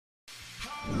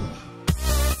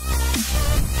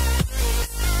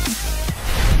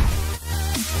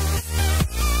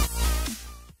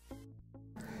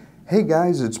Hey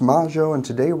guys, it's Majo, and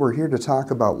today we're here to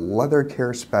talk about Leather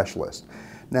Care Specialist.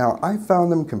 Now, I found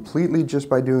them completely just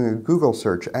by doing a Google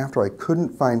search after I couldn't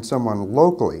find someone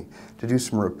locally to do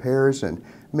some repairs and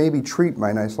maybe treat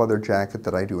my nice leather jacket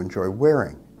that I do enjoy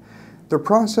wearing. Their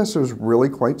process is really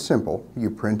quite simple. You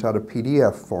print out a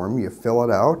PDF form, you fill it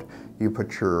out, you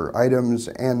put your items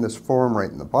and this form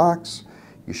right in the box,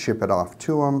 you ship it off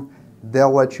to them.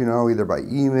 They'll let you know either by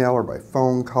email or by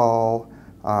phone call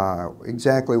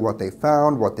exactly what they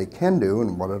found, what they can do,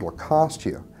 and what it'll cost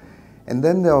you. And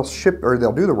then they'll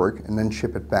do the work and then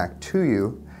ship it back to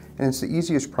you. And it's the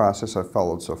easiest process I've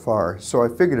followed so far, so I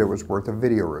figured it was worth a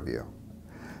video review.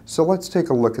 So let's take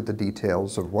a look at the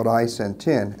details of what I sent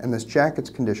in and this jacket's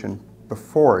condition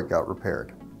before it got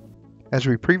repaired. As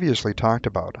we previously talked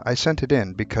about, I sent it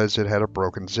in because it had a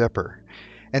broken zipper,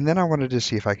 and then I wanted to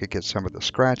see if I could get some of the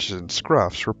scratches and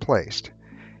scruffs replaced.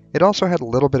 It also had a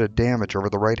little bit of damage over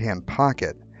the right-hand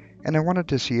pocket, and I wanted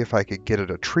to see if I could get it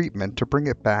a treatment to bring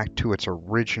it back to its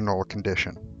original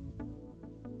condition.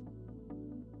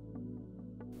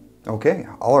 Okay,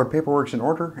 all our paperwork's in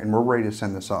order and we're ready to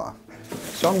send this off.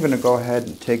 So I'm going to go ahead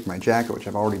and take my jacket, which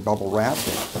I've already bubble wrapped,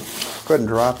 and go ahead and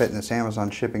drop it in this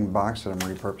Amazon shipping box that I'm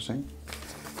repurposing.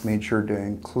 Made sure to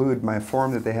include my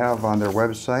form that they have on their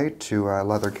website to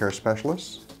Leather Care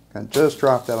Specialists. And just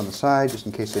drop that on the side just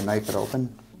in case they knife it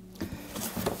open.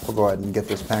 We'll go ahead and get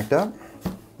this packed up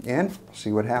and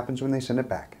see what happens when they send it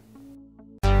back.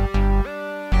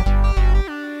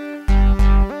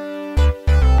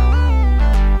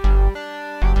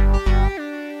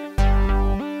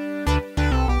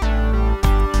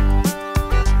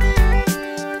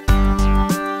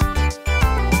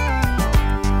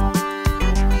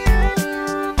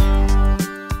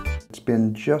 It's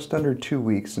been just under 2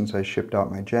 weeks since I shipped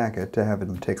out my jacket to have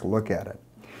them take a look at it.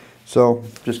 So,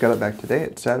 just got it back today,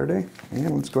 it's Saturday,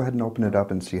 and let's go ahead and open it up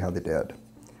and see how they did.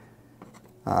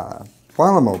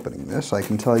 While I'm opening this, I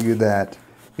can tell you that,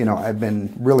 I've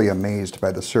been really amazed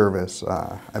by the service.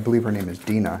 I believe her name is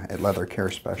Dina at Leather Care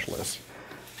Specialists.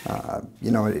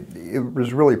 It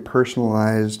was really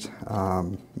personalized.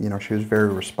 She was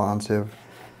very responsive.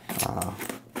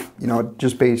 It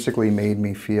just basically made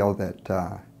me feel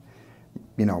that,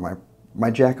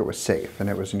 my jacket was safe and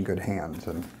it was in good hands.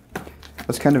 And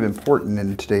that's kind of important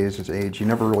in today's age. You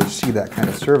never really see that kind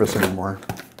of service anymore.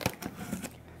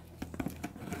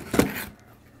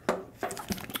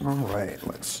 All right,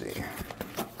 let's see.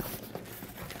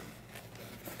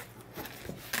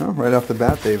 Well, right off the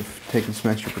bat, they've taken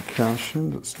some extra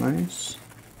precautions. That's nice.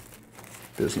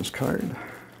 Business card.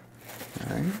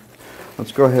 All right.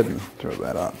 Let's go ahead and throw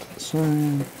that out to the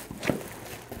side.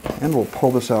 And we'll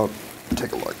pull this out and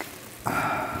take a look.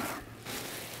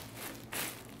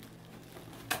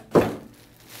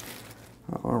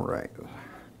 All right.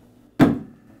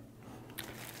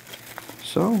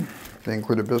 So, they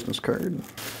include a business card.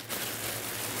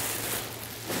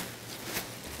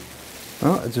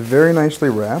 Well, it's very nicely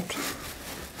wrapped.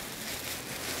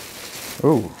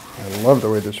 Oh, I love the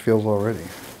way this feels already.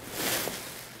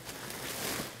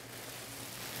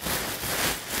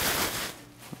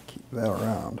 Keep that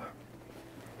around.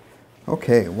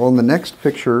 Okay, well in the next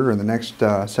picture, or in the next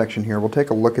section here, we'll take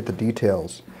a look at the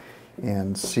details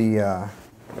and see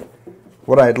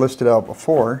what I had listed out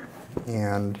before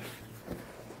and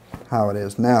how it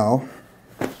is now.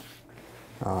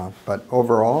 But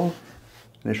overall,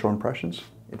 initial impressions,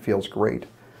 it feels great.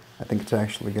 I think it's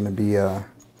actually going to be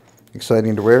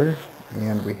exciting to wear.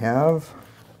 And we have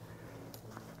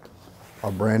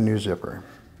a brand new zipper.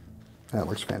 That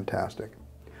looks fantastic.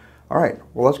 All right,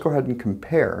 well let's go ahead and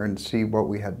compare and see what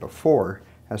we had before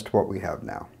as to what we have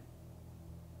now.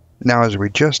 Now, as we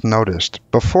just noticed,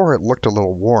 before it looked a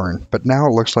little worn, but now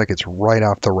it looks like it's right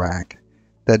off the rack.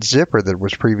 That zipper that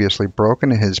was previously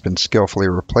broken has been skillfully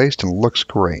replaced and looks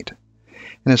great.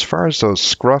 And as far as those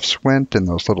scruffs went and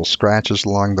those little scratches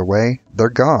along the way, they're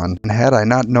gone. And had I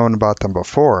not known about them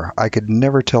before, I could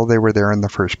never tell they were there in the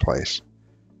first place.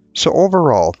 So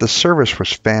overall, the service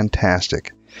was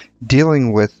fantastic.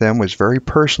 Dealing with them was very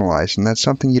personalized, and that's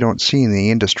something you don't see in the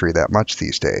industry that much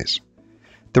these days.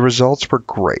 The results were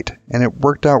great, and it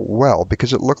worked out well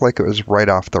because it looked like it was right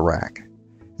off the rack.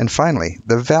 And finally,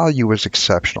 the value was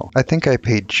exceptional. I think I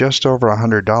paid just over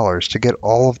 $100 to get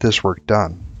all of this work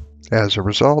done. As a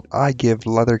result, I give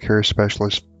Leather Care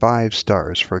Specialists 5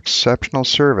 stars for exceptional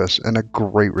service and a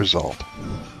great result.